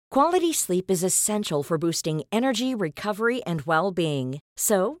Quality sleep is essential for boosting energy, recovery, and well-being.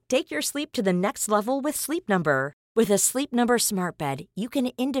 So, take your sleep to the next level with Sleep Number. With a Sleep Number smart bed, you can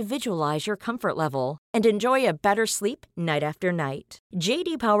individualize your comfort level and enjoy a better sleep night after night.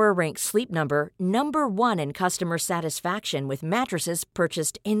 JD Power ranks Sleep Number number 1 in customer satisfaction with mattresses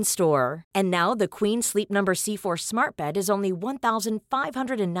purchased in-store. And now the Queen Sleep Number C4 smart bed is only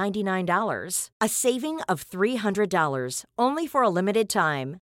 $1,599, a saving of $300, only for a limited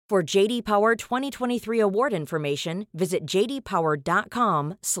time. For JD Power 2023 award information, visit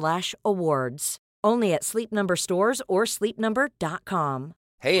jdpower.com/awards. Only at Sleep Number stores or sleepnumber.com.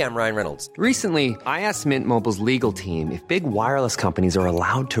 Hey, I'm Ryan Reynolds. Recently, I asked Mint Mobile's legal team if big wireless companies are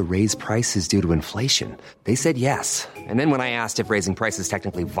allowed to raise prices due to inflation. They said yes. And then when I asked if raising prices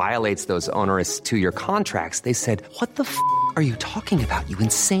technically violates those onerous two-year contracts, they said, "What the f*** are you talking about, you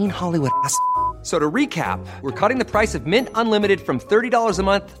insane Hollywood ass?" So to recap, we're cutting the price of Mint Unlimited from $30 a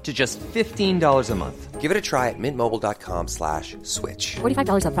month to just $15 a month. Give it a try at mintmobile.com/switch.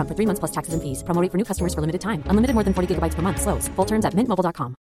 $45 up front for 3 months plus taxes and fees. Promo rate for new customers for limited time. Unlimited more than 40 gigabytes per month. Slows full terms at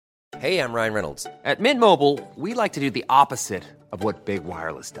mintmobile.com. Hey, I'm Ryan Reynolds. At Mint Mobile, we like to do the opposite of what Big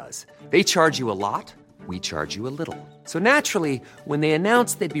Wireless does. They charge you a lot, we charge you a little. So naturally, when they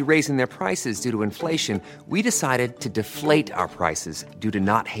announced they'd be raising their prices due to inflation, we decided to deflate our prices due to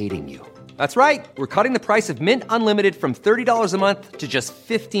not hating you. That's right. We're cutting the price of Mint Unlimited from $30 a month to just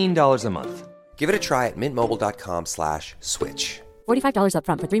 $15 a month. Give it a try at mintmobile.com/switch. $45 up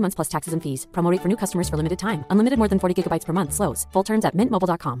front for 3 months plus taxes and fees. Promo rate for new customers for limited time. Unlimited more than 40 gigabytes per month. Slows full terms at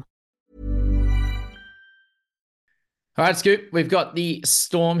mintmobile.com. All right, Scoop, we've got the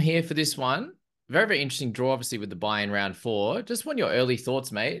Storm here for this one. Very, very interesting draw, obviously, with the buy in round 4. Just want your early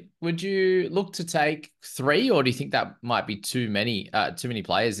thoughts, mate. Would you look to take 3, or do you think that might be too many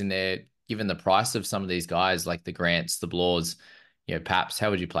players in there, given the price of some of these guys like the Grants, the Blores, Paps? How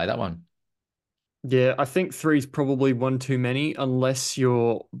would you play that one? Yeah, I think 3 is probably one too many unless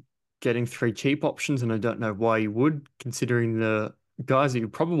you're getting 3 cheap options, and I don't know why you would, considering the guys that you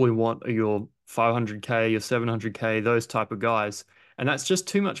probably want are your 500k, your 700k, those type of guys. And that's just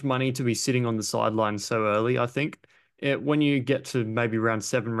too much money to be sitting on the sidelines so early, I think. When you get to maybe round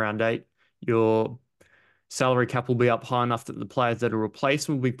 7, round 8, your salary cap will be up high enough that the players that are replaced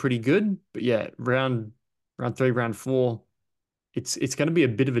will be pretty good. But yeah, round 3, round 4, it's going to be a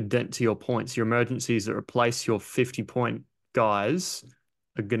bit of a dent to your points. Your emergencies that replace your 50-point guys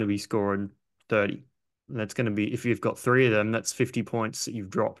are going to be scoring 30. And that's going to be, if you've got 3 of them, that's 50 points that you've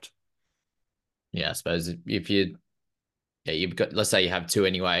dropped. Yeah, I suppose if you've got, let's say you have 2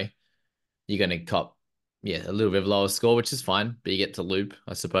 anyway, you're going to cop, a little bit of a lower score, which is fine. But you get to loop,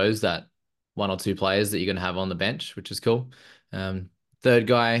 I suppose, that 1 or 2 players that you're going to have on the bench, which is cool. Third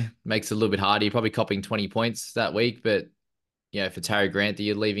guy makes it a little bit harder. You're probably copping 20 points that week, but if it's Harry Grant that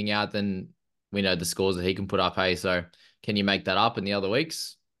you're leaving out, then we know the scores that he can put up, hey? So can you make that up in the other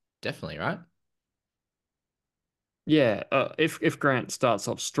weeks? Definitely, right? Yeah, if Grant starts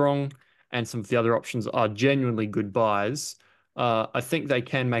off strong and some of the other options are genuinely good buys, I think they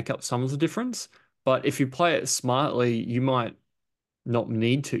can make up some of the difference. But if you play it smartly, you might not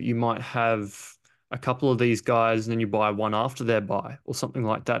need to. You might have a couple of these guys and then you buy one after their buy or something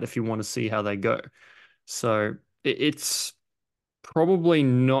like that if you want to see how they go. So it's probably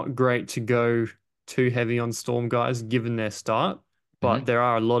not great to go too heavy on Storm guys given their start, but there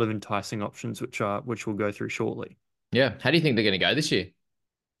are a lot of enticing options which we'll go through shortly. Yeah. How do you think they're going to go this year?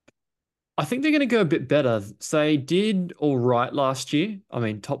 I think they're going to go a bit better. They did all right last year. I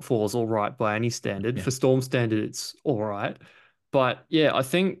mean, top 4 is all right by any standard. Yeah. For Storm standard, it's all right. But yeah, I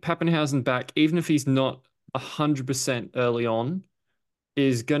think Pappenhausen back, even if he's not 100% early on,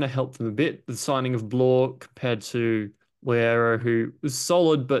 is going to help them a bit. The signing of Blore compared to Liero, who was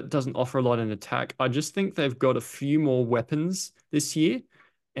solid but doesn't offer a lot in attack. I just think they've got a few more weapons this year.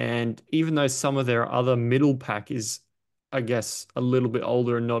 And even though some of their other middle pack is, I guess, a little bit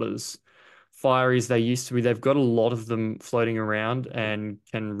older and not as fiery as they used to be, they've got a lot of them floating around and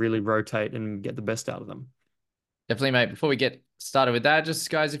can really rotate and get the best out of them. Definitely, mate. Before we get started with that, just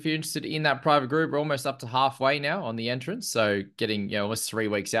guys, if you're interested in that private group, we're almost up to halfway now on the entrance. So getting, almost 3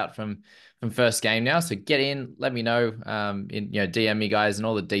 weeks out from first game now. So get in, let me know, DM me, guys, and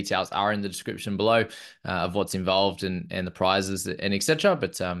all the details are in the description below of what's involved and the prizes and etc.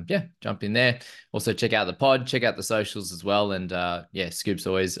 But jump in there. Also check out the pod, check out the socials as well. And Scoop's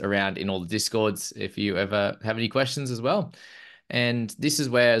always around in all the Discords if you ever have any questions as well. And this is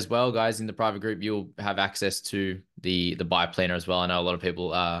where as well, guys, in the private group, you'll have access to the buy planner as well. I know a lot of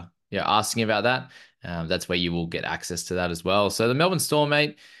people are asking about that. That's where you will get access to that as well. So the Melbourne Storm,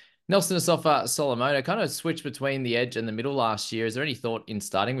 mate, Nelson Asofa Solomona kind of switched between the edge and the middle last year. Is there any thought in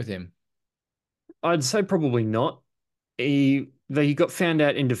starting with him? I'd say probably not. He got found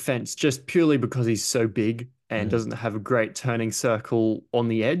out in defense just purely because he's so big and Mm. doesn't have a great turning circle on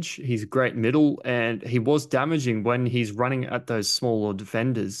the edge. He's a great middle, and he was damaging when he's running at those smaller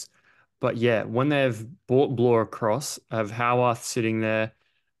defenders. But yeah, when they've brought Blore across, have Howarth sitting there,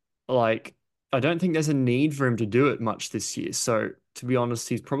 like I don't think there's a need for him to do it much this year. So to be honest,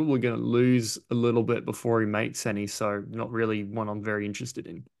 he's probably going to lose a little bit before he makes any. So not really one I'm very interested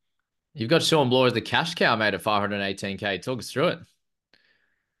in. You've got Sean Blore as the cash cow, mate, at 518K. Talk us through it.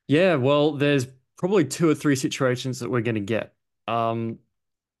 Yeah, well, there's probably two or three situations that we're going to get. Um,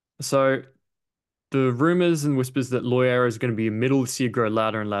 so the rumors and whispers that Loyera is going to be a middle this year grow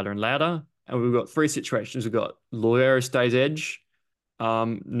louder and louder and louder. And we've got three situations. We've got Loyera stays edge,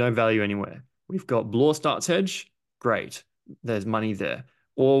 no value anywhere. We've got Blore starts edge, great. There's money there.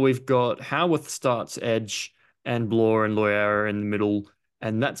 Or we've got Howarth starts edge and Blore and Loyera in the middle,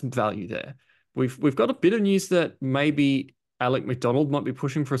 and that's value there. We've got a bit of news that maybe Alec McDonald might be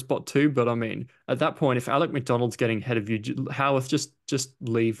pushing for a spot too, but I mean, at that point, if Alec McDonald's getting ahead of you, Howarth just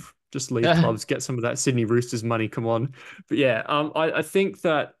leave clubs, get some of that Sydney Roosters money. Come on, but yeah, I think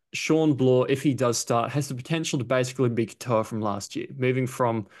that Sean Blore, if he does start, has the potential to basically be Katoa from last year, moving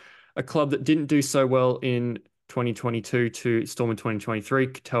from a club that didn't do so well in 2022 to Storm in 2023.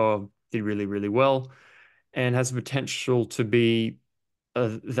 Katoa did really, really well and has the potential to be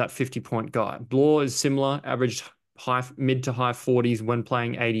that 50-point guy. Blore is similar, averaged mid to high 40s when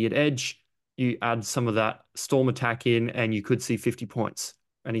playing 80 at edge. You add some of that Storm attack in, and you could see 50 points.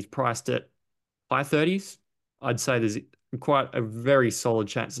 And he's priced at high 30s. I'd say there's quite a very solid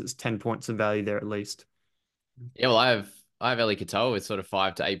chance it's 10 points of value there at least. Yeah, well, I have Eli Katoa with sort of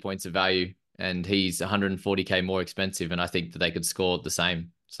 5 to 8 points of value, and he's 140K more expensive, and I think that they could score the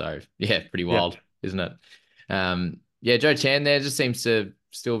same. So yeah, pretty Yep. wild, isn't it? Yeah, Joe Chan there just seems to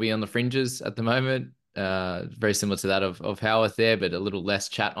still be on the fringes at the moment. Very similar to that of Howarth there, but a little less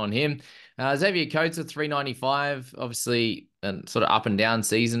chat on him. Xavier Coates at 395, obviously, a sort of up and down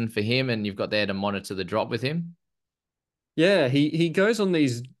season for him, and you've got there to monitor the drop with him. Yeah, he goes on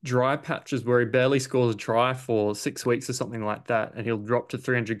these dry patches where he barely scores a try for 6 weeks or something like that, and he'll drop to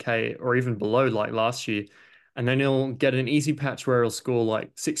 300K or even below like last year. And then he'll get an easy patch where he'll score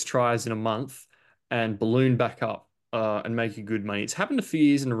like 6 tries in a month and balloon back up and make you good money. It's happened a few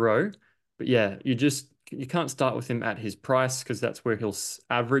years in a row, but yeah, you can't start with him at his price because that's where he'll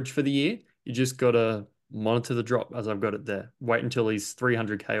average for the year. You just gotta monitor the drop as I've got it there. Wait until he's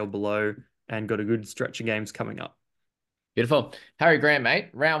 300K or below and got a good stretch of games coming up. Beautiful. Harry Grant, mate,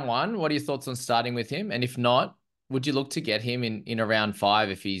 round one. What are your thoughts on starting with him? And if not, would you look to get him in a round five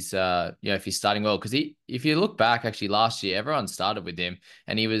if he's if he's starting well? Because if you look back actually last year, everyone started with him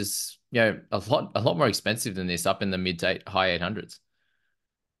and he was, a lot more expensive than this, up in the mid to high 800s.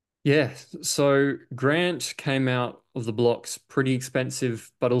 Yeah, so Grant came out of the blocks pretty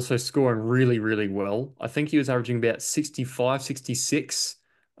expensive, but also scoring really, really well. I think he was averaging about 65, 66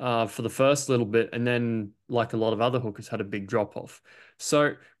 for the first little bit, and then, like a lot of other hookers, had a big drop off.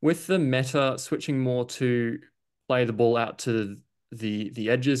 So with the meta switching more to play the ball out to the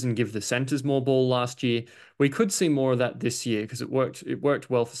edges and give the centers more ball last year, we could see more of that this year because it worked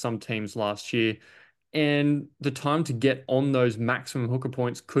well for some teams last year. And the time to get on those maximum hooker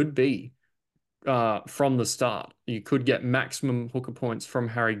points could be from the start. You could get maximum hooker points from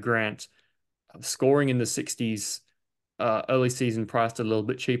Harry Grant, scoring in the 60s, early season priced a little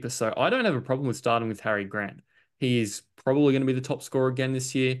bit cheaper. So I don't have a problem with starting with Harry Grant. He's probably going to be the top scorer again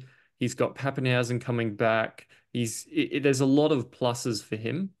this year. He's got Pappenhausen coming back. There's a lot of pluses for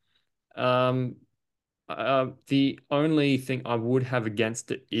him. The only thing I would have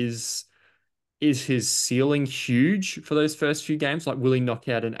against it is his ceiling huge for those first few games? Like, will he knock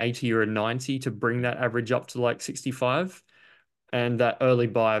out an 80 or a 90 to bring that average up to like 65? And that early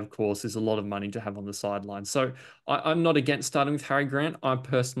buy, of course, is a lot of money to have on the sideline. So I'm not against starting with Harry Grant. I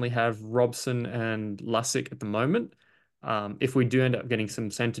personally have Robson and Lussick at the moment. If we do end up getting some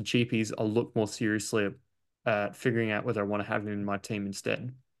centre cheapies, I'll look more seriously at figuring out whether I want to have him in my team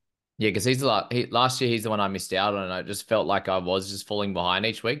instead. Yeah, because last year he's the one I missed out on, and I just felt like I was just falling behind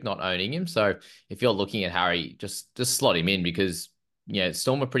each week, not owning him. So if you're looking at Harry, just slot him in because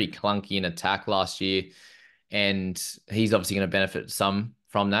Storm were pretty clunky in attack last year, and he's obviously going to benefit some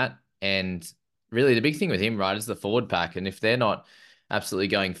from that. And really, the big thing with him, right, is the forward pack. And if they're not absolutely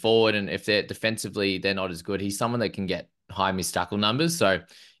going forward, and if they're defensively they're not as good, he's someone that can get high missed tackle numbers. So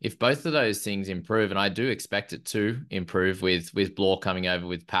if both of those things improve, and I do expect it to improve with Blore coming over,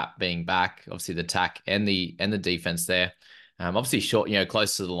 with Pat being back, obviously the tack and the defense there, Obviously short,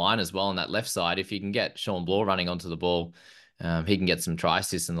 close to the line as well on that left side. If you can get Sean Blore running onto the ball, he can get some try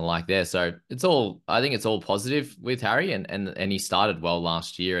assists and the like there. So I think it's all positive with Harry, and he started well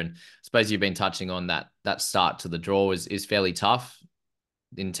last year. And I suppose you've been touching on that start to the draw is fairly tough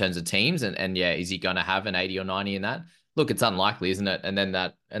in terms of teams. And yeah, is he going to have an 80 or 90 in that? Look, it's unlikely, isn't it? And then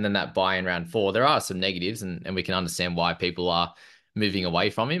that buy in round 4, there are some negatives, and we can understand why people are moving away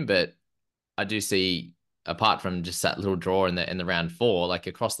from him. But I do see, apart from just that little draw in the round 4, like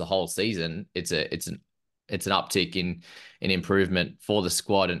across the whole season, it's an uptick in improvement for the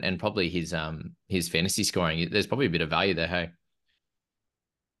squad, and probably his fantasy scoring. There's probably a bit of value there. Hey,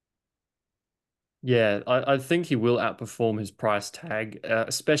 Yeah, I think he will outperform his price tag,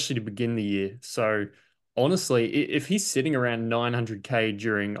 especially to begin the year. So honestly, if he's sitting around 900K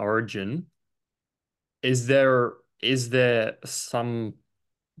during Origin, is there some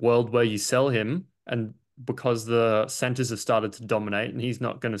world where you sell him and because the centers have started to dominate and he's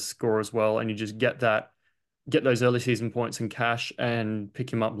not going to score as well, and you just get those early season points in cash and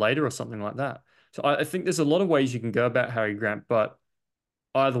pick him up later or something like that. So I think there's a lot of ways you can go about Harry Grant, but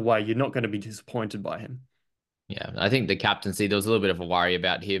either way, you're not going to be disappointed by him. yeah, I think the captaincy, there was a little bit of a worry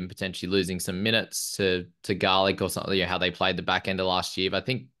about him potentially losing some minutes to Garlic or something, how they played the back end of last year. But I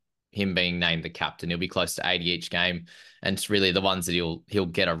think him being named the captain, he'll be close to 80 each game. And it's really the ones that he'll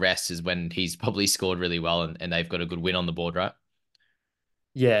get a rest is when he's probably scored really well, and they've got a good win on the board, right?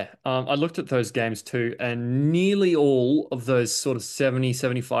 Yeah, I looked at those games too, and nearly all of those sort of 70,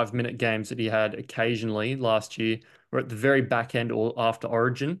 75-minute games that he had occasionally last year were at the very back end or after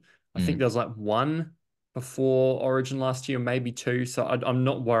Origin. I think Mm. there was like one before Origin last year, maybe two. So I'm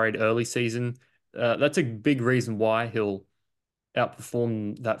not worried early season. That's a big reason why he'll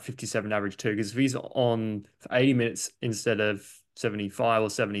outperform that 57 average too, because if he's on for 80 minutes instead of 75 or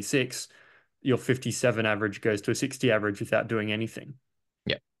 76, your 57 average goes to a 60 average without doing anything.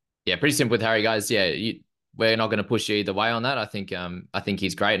 Yeah. Yeah, pretty simple with Harry, guys. Yeah, we're not going to push you either way on that. I think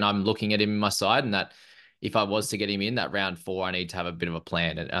he's great, and I'm looking at him in my side, and that if I was to get him in that round 4, I need to have a bit of a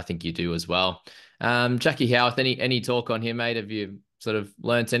plan, and I think you do as well. Jackie Howarth, any talk on him, mate? Have you sort of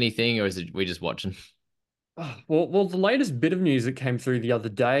learnt anything, or is it we just watching? Oh, well, the latest bit of news that came through the other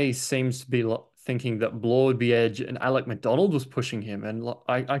day seems to be thinking that Blore would be edge and Alec McDonald was pushing him, and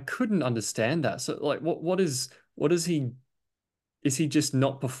I couldn't understand that. So like, what is he just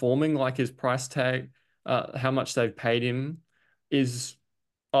not performing like his price tag? How much they've paid him is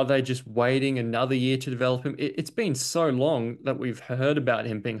are they just waiting another year to develop him? It's been so long that we've heard about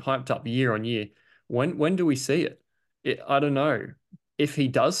him being hyped up year on year. When do we see it? I don't know. If he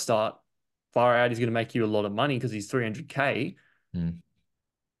does start far out, he's going to make you a lot of money because he's 300K, Hmm.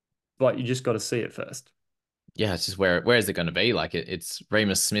 but you just got to see it first. Yeah, it's just where is it going to be? Like it's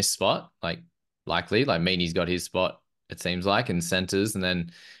Remus Smith's spot, like likely. Like Meany's got his spot, it seems like, in centers, and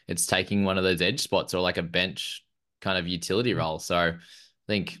then it's taking one of those edge spots or like a bench kind of utility role. So I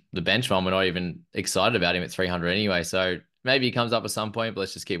think the bench one, we're not even excited about him at 300 anyway. So maybe he comes up at some point, but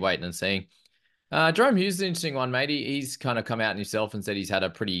let's just keep waiting and seeing. Jerome Hughes is an interesting one, mate. He's kind of come out himself and said he's had a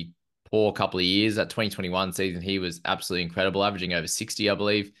pretty poor couple of years. That 2021 season, he was absolutely incredible, averaging over 60, I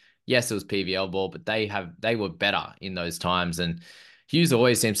believe. Yes, it was PVL ball, but they were better in those times. And Hughes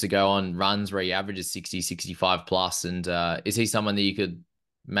always seems to go on runs where he averages 60, 65 plus. And is he someone that you could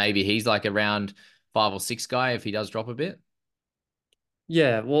maybe he's like around 5 or 6 guy if he does drop a bit?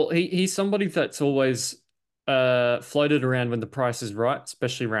 Yeah, well, he's somebody that's always floated around when the price is right,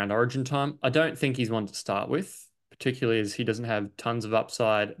 especially around Origin time. I don't think he's one to start with, particularly as he doesn't have tons of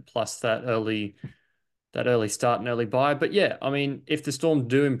upside plus that early start and early buy. But yeah, I mean, if the Storm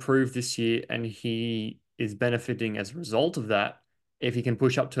do improve this year and he is benefiting as a result of that, if he can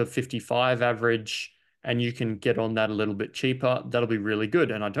push up to a 55 average and you can get on that a little bit cheaper, that'll be really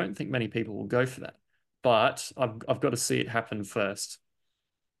good. And I don't think many people will go for that. But I've got to see it happen first.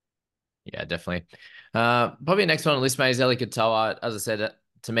 Yeah, definitely. Probably next one on the list, mate, is Eli Katoa. As I said,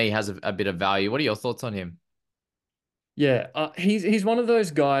 to me, has a bit of value. What are your thoughts on him? Yeah, he's one of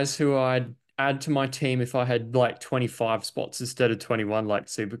those guys who I'd add to my team if I had like 25 spots instead of 21 like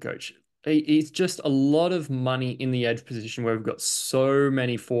Supercoach. He's just a lot of money in the edge position where we've got so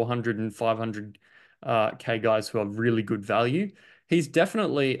many 400 and 500 K guys who are really good value. He's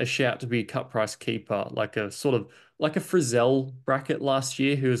definitely a shout to be a cut price keeper, like a sort of like a Frizzell bracket last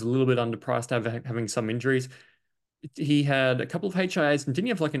year, who was a little bit underpriced, having some injuries. He had a couple of HIAs and didn't he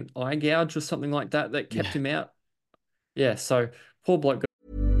have like an eye gouge or something like that that kept Yeah. him out? Yeah, so poor bloke.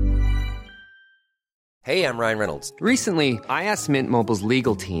 Hey, I'm Ryan Reynolds. Recently, I asked Mint Mobile's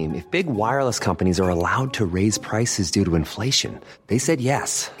legal team if big wireless companies are allowed to raise prices due to inflation. They said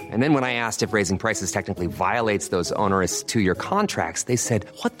yes. And then when I asked if raising prices technically violates those onerous two-year contracts, they said,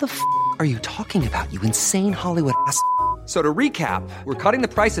 "What the are you talking about, you insane Hollywood ass?" So to recap, we're cutting the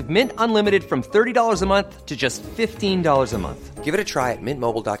price of Mint Unlimited from $30 a month to just $15 a month. Give it a try at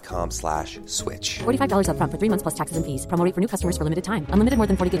mintmobile.com/switch. $45 up front for 3 months plus taxes and fees. Promo rate for new customers for limited time. Unlimited more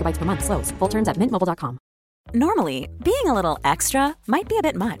than 40 gigabytes per month. Slows full terms at mintmobile.com. Normally, being a little extra might be a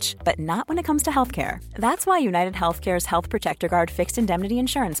bit much, but not when it comes to healthcare. That's why United Healthcare's Health Protector Guard fixed indemnity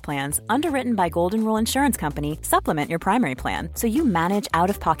insurance plans, underwritten by Golden Rule Insurance Company, supplement your primary plan so you manage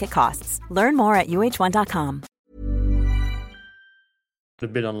out-of-pocket costs. Learn more at uh1.com. A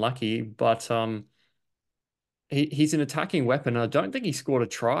bit unlucky, but he's an attacking weapon. I don't think he scored a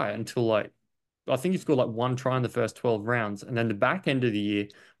try until I think he scored like one try in the first 12 rounds. And then the back end of the year,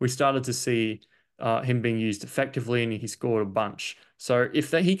 we started to see him being used effectively, and he scored a bunch. So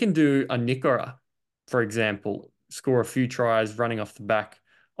if he can do a Nickora, for example, score a few tries running off the back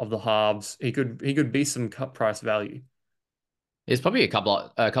of the halves, he could be some cut price value. There's probably a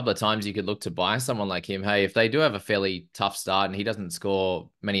couple of times you could look to buy someone like him. Hey, if they do have a fairly tough start and he doesn't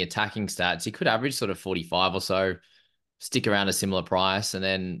score many attacking stats, he could average sort of 45 or so, stick around a similar price, and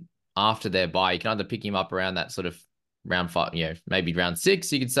then after their buy, you can either pick him up around that sort of round 5, maybe round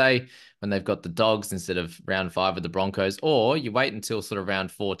 6, you could say, when they've got the Dogs instead of round 5 with the Broncos, or you wait until sort of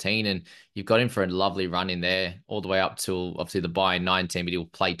round 14 and you've got him for a lovely run in there all the way up till obviously the buy in 19, but he'll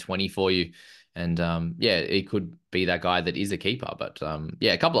play 20 for you. And he could be that guy that is a keeper. But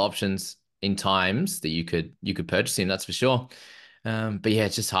a couple of options in times that you could purchase him, that's for sure. But yeah,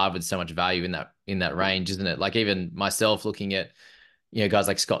 it's just hard with so much value in that range, isn't it? Like even myself looking at guys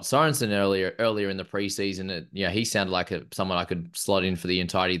like Scott Sorensen earlier in the preseason, he sounded like someone I could slot in for the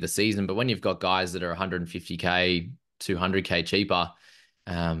entirety of the season. But when you've got guys that are 150k, 200k cheaper,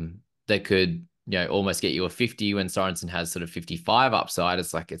 that could almost get you a 50 when Sorensen has sort of 55 upside.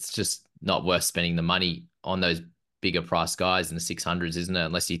 It's just not worth spending the money on those bigger price guys in the 600s, isn't it?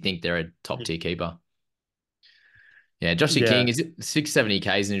 Unless you think they're a top tier keeper. Yeah, Joshua King, is it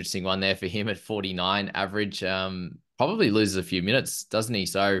 670k is an interesting one there for him at 49 average. Probably loses a few minutes, doesn't he?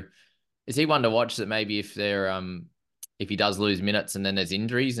 So is he one to watch that maybe if he does lose minutes and then there's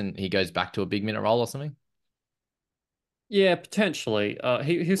injuries and he goes back to a big minute role or something? Yeah, potentially.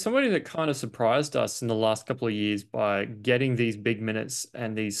 He's somebody that kind of surprised us in the last couple of years by getting these big minutes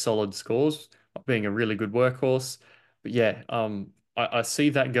and these solid scores, being a really good workhorse. But yeah, I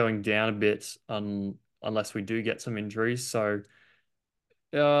see that going down a bit unless we do get some injuries. So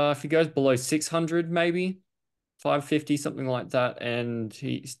if he goes below 600, maybe 550, something like that, and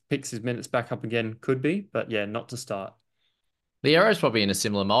he picks his minutes back up again, could be. But yeah, not to start. Liero's probably in a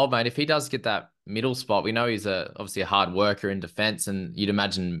similar mold, mate. If he does get that middle spot, we know he's obviously a hard worker in defense, and you'd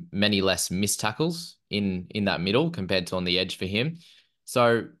imagine many less missed tackles in that middle compared to on the edge for him.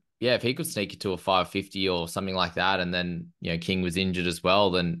 So yeah, if he could sneak it to a 550 or something like that, and then King was injured as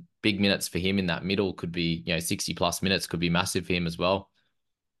well, then big minutes for him in that middle could be 60 plus minutes could be massive for him as well.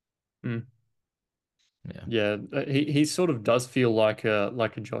 Mm. Yeah, he sort of does feel like a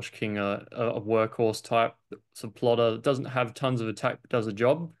Josh King, a workhorse type, a plotter that doesn't have tons of attack but does a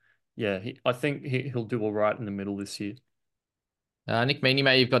job. Yeah, I think he'll do all right in the middle this year. Nick Meaney,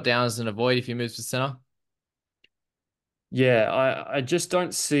 mate, you've got down as an avoid if he moves to center. Yeah, I just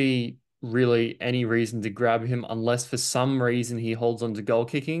don't see really any reason to grab him unless for some reason he holds on to goal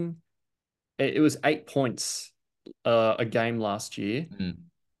kicking. It was 8 points a game last year,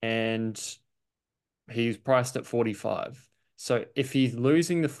 and he's priced at 45. So if he's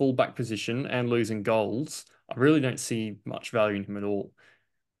losing the fullback position and losing goals, I really don't see much value in him at all.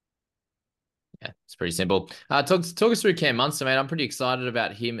 Yeah, it's pretty simple. Talk us through Cam Munster, mate. I'm pretty excited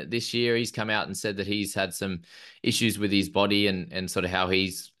about him this year. He's come out and said that he's had some issues with his body and sort of how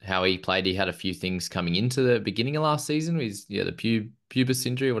he played. He had a few things coming into the beginning of last season with the pubis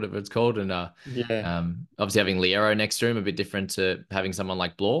injury or whatever it's called, and obviously having Liero next to him a bit different to having someone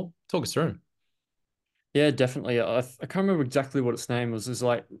like Blore. Talk us through him. Yeah, definitely. I can't remember exactly what its name was. It's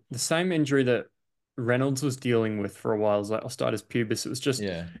like the same injury that Reynolds was dealing with for a while. It was like osteitis pubis. It was just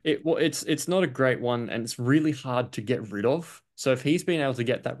it's not a great one, and it's really hard to get rid of. So if he's been able to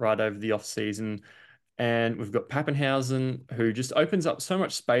get that right over the off season, and we've got Pappenhausen, who just opens up so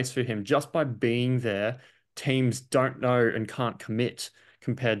much space for him just by being there. Teams don't know and can't commit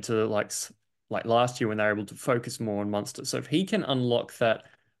compared to like last year when they were able to focus more on Munster. So if he can unlock that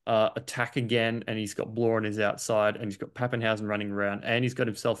attack again, and he's got Blore on his outside, and he's got Pappenhausen running around, and he's got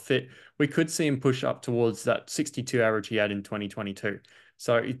himself fit, we could see him push up towards that 62 average he had in 2022.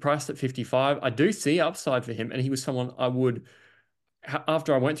 So he's priced at 55. I do see upside for him, and he was someone I would,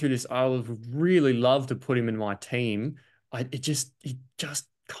 after I went through this, I would really love to put him in my team. He just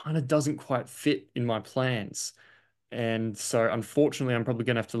kind of doesn't quite fit in my plans. And so unfortunately, I'm probably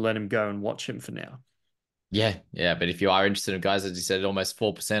going to have to let him go and watch him for now. Yeah, yeah. But if you are interested in guys, as you said, almost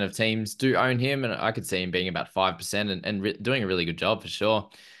 4% of teams do own him, and I could see him being about 5% and doing a really good job for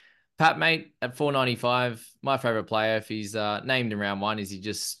sure. Pat, mate, at 495, my favorite player. If he's named in round one, is he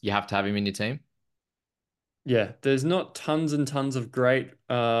just you have to have him in your team? Yeah, there's not tons and tons of great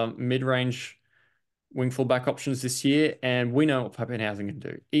mid-range wing fullback options this year, and we know what Pappenhausen can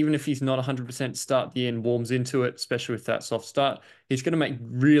do. Even if he's not 100% start the year and warms into it, especially with that soft start, he's going to make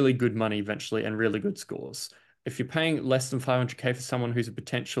really good money eventually and really good scores. If you're paying less than 500k for someone who's a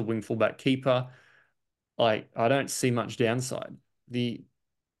potential wing fullback keeper, like I don't see much downside. The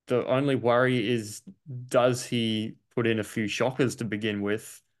the only worry is, does he put in a few shockers to begin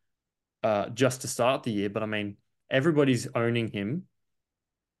with, just to start the year? But I mean, everybody's owning him.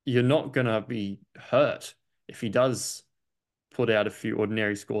 You're not gonna be hurt if he does put out a few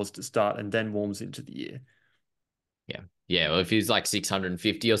ordinary scores to start and then warms into the year. Yeah. Yeah. Well, if he was like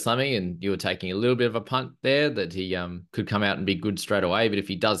 650 or something and you were taking a little bit of a punt there that he could come out and be good straight away. But if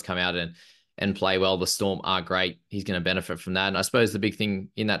he does come out and play well, the Storm are great. He's going to benefit from that. And I suppose the big thing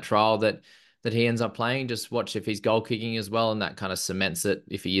in that trial that he ends up playing, just watch if he's goal kicking as well. And that kind of cements it.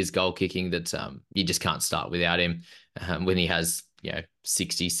 If he is goal kicking, that you just can't start without him when he has,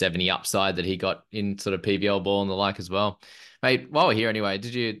 60, 70 upside that he got in sort of PBL ball and the like as well. Mate, while we're here anyway, I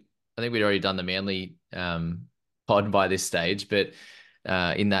think we'd already done the Manly pod by this stage, but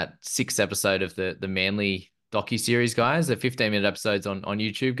in that sixth episode of the Manly docu-series, guys, the 15-minute episodes on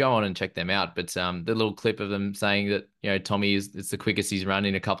YouTube, go on and check them out. But the little clip of them saying that, Tommy it's the quickest he's run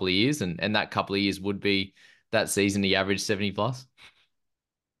in a couple of years, and that couple of years would be that season he averaged 70 plus.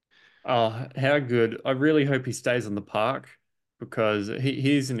 Oh, how good. I really hope he stays on the park because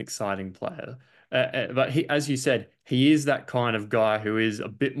he's an exciting player. But as you said, he is that kind of guy who is a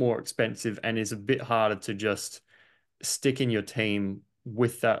bit more expensive and is a bit harder to just stick in your team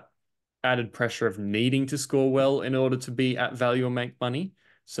with that added pressure of needing to score well in order to be at value or make money.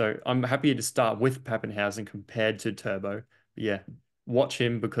 So I'm happy to start with Pappenhausen compared to Turbo. But yeah, watch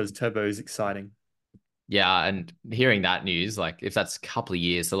him because Turbo is exciting. Yeah, and hearing that news, like if that's a couple of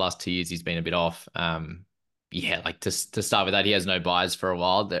years, the last 2 years he's been a bit off. Yeah, like to start with that, he has no buys for a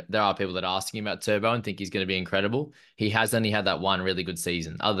while. There are people that are asking him about Turbo and think he's going to be incredible. He has only had that one really good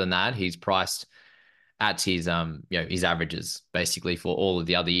season. Other than that, he's priced at his averages basically for all of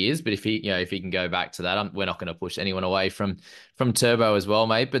the other years. But if he can go back to that, we're not going to push anyone away from Turbo as well,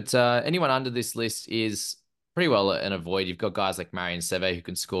 mate. But anyone under this list is pretty well an avoid. You've got guys like Marion Seve who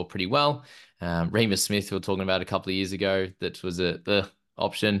can score pretty well. Remus Smith, who we were talking about a couple of years ago, that was the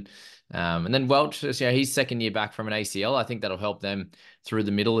option. And then Welch, he's second year back from an ACL. I think that'll help them through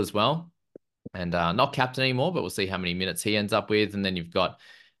the middle as well. And not captain anymore, but we'll see how many minutes he ends up with. And then you've got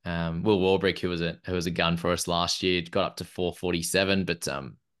Will Warbrick, who was a gun for us last year, got up to 447. But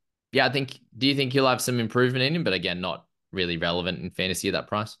yeah, do you think he'll have some improvement in him? But again, not really relevant in fantasy at that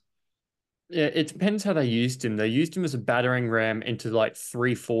price. Yeah, it depends how they used him. They used him as a battering ram into like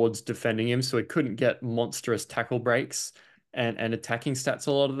three forwards defending him, so he couldn't get monstrous tackle breaks and attacking stats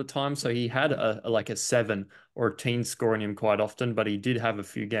a lot of the time. So he had like a 7 or a teen scoring him quite often, but he did have a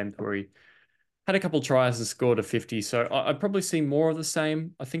few games where he had a couple tries and scored a 50. So I'd probably see more of the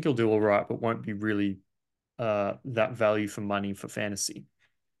same. I think he'll do all right, but won't be really that value for money for fantasy.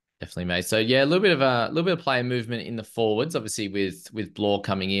 Definitely, mate. So yeah, a little bit of player movement in the forwards, obviously with Blore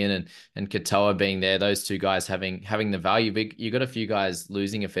coming in and Katoa being there, those two guys having the value. But you got a few guys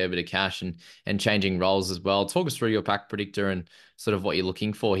losing a fair bit of cash and changing roles as well. Talk us through your pack predictor and sort of what you're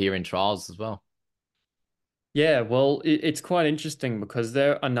looking for here in trials as well. Yeah, well, it's quite interesting because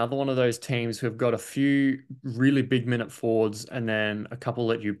they're another one of those teams who have got a few really big minute forwards and then a couple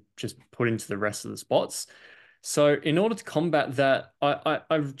that you just put into the rest of the spots. So in order to combat that,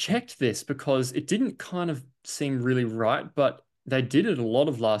 I've checked this because it didn't kind of seem really right, but they did it a lot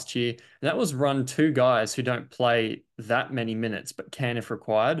of last year. And that was run two guys who don't play that many minutes, but can if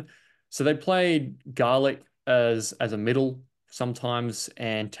required. So they played Garlic as a middle sometimes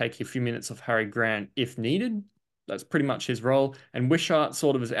and take a few minutes of Harry Grant if needed. That's pretty much his role. And Wishart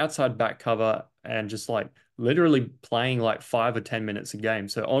sort of is outside back cover and just like literally playing like 5 or 10 minutes a game.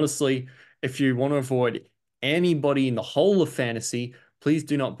 So honestly, if you want to avoid anybody in the whole of fantasy, please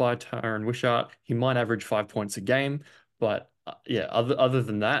do not buy Tyron Wishart. He might average 5 points a game, but yeah, other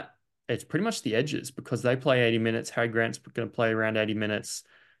than that, it's pretty much the edges because they play 80 minutes. Harry Grant's going to play around 80 minutes.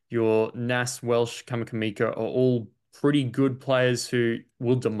 Your Nas, Welsh, Kamakamika are all pretty good players who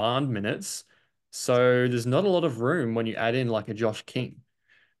will demand minutes. So there's not a lot of room when you add in like a Josh King.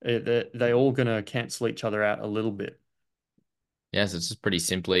 They all gonna cancel each other out a little bit. Yes, it's just pretty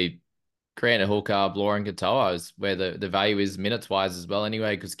simply Grant Hooker, Blore and Katoa is where the value is minutes wise as well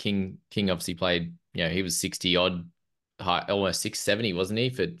anyway, because King obviously played, he was 60 odd, high, almost 670, wasn't he,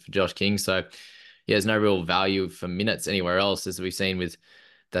 for Josh King? So yeah, there's no real value for minutes anywhere else, as we've seen with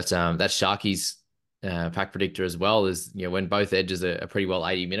that Sharkies pack predictor as well. Is when both edges are pretty well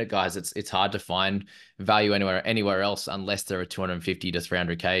 80-minute guys, it's hard to find value anywhere else unless they're a 250 to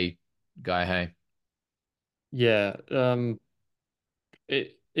 300k guy. Hey. Yeah,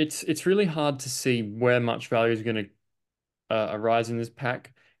 it's really hard to see where much value is going to arise in this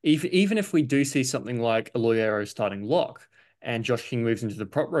pack. Even if we do see something like Aloyero starting lock and Josh King moves into the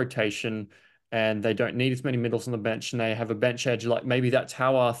prop rotation and they don't need as many middles on the bench and they have a bench edge, like maybe that's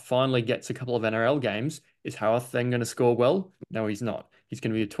Howarth finally gets a couple of NRL games. Is Howarth then going to score well? No, he's not. He's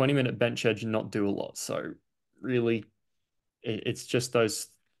going to be a 20-minute bench edge and not do a lot. So really, it's just those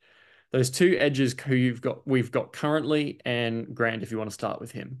two edges who we've got currently, and Grant if you want to start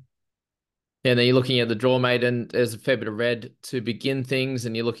with him. Yeah, and then you're looking at the draw mate, and there's a fair bit of red to begin things,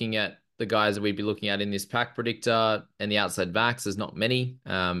 and you're looking at the guys that we'd be looking at in this pack predictor and the outside backs. There's not many,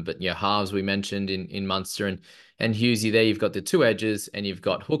 but halves we mentioned in Munster and Hughesy there. You've got the two edges, and you've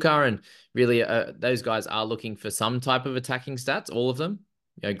got Hooker, and really those guys are looking for some type of attacking stats. All of them.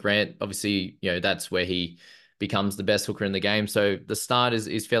 Grant obviously, that's where he becomes the best hooker in the game. So the start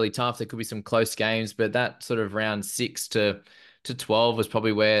is fairly tough. There could be some close games, but that sort of round 6 to 12 was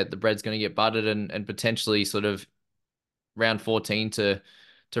probably where the bread's going to get buttered, and potentially sort of round 14 to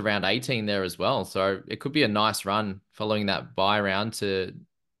round 18 there as well. So it could be a nice run following that bye round to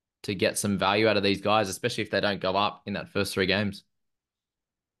get some value out of these guys, especially if they don't go up in that first 3 games.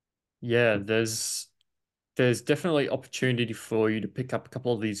 Yeah, there's definitely opportunity for you to pick up a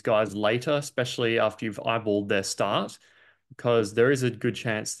couple of these guys later, especially after you've eyeballed their start, because there is a good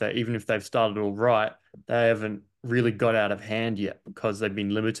chance that even if they've started all right, they haven't really got out of hand yet because they've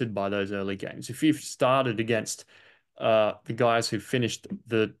been limited by those early games. If you've started against the guys who finished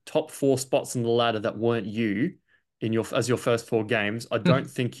the top 4 spots in the ladder that weren't you as your first 4 games, I don't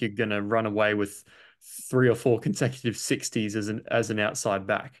think you're gonna run away with 3 or 4 consecutive 60s as an outside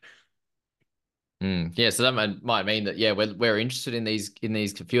back. Yeah, so that might mean that we're interested in these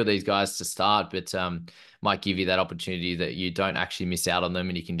a few of these guys to start, but might give you that opportunity that you don't actually miss out on them,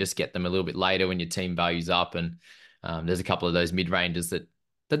 and you can just get them a little bit later when your team values up. And there's a couple of those mid ranges that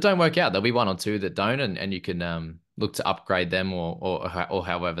don't work out. There'll be 1 or 2 that don't, and you can look to upgrade them or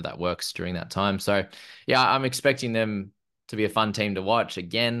however that works during that time. So yeah, I'm expecting them to be a fun team to watch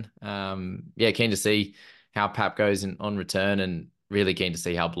again. Keen to see how Pap goes on return, and really keen to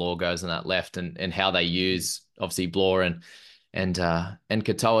see how Blore goes on that left, and how they use obviously Blore and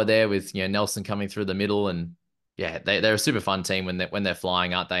Katoa there with Nelson coming through the middle. And yeah, they're a super fun team when they're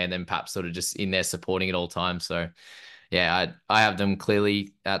flying, aren't they? And then Pap sort of just in there supporting at all times. So yeah, I have them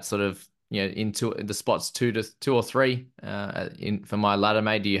clearly at sort of into the spots 2 or 3 in for my ladder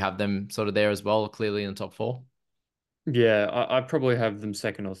mate. Do you have them sort of there as well, clearly in the top 4? Yeah, I probably have them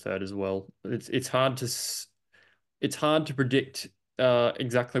second or third as well. It's hard to predict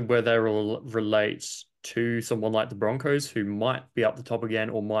exactly where they will relate to someone like the Broncos, who might be up the top again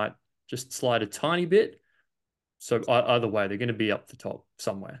or might just slide a tiny bit. So either way, they're going to be up the top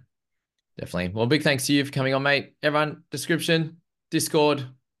somewhere. Definitely. Well, big thanks to you for coming on, mate. Everyone, description, Discord,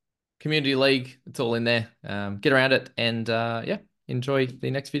 Community League, it's all in there. Get around it, and enjoy the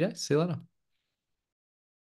next few days. See you later.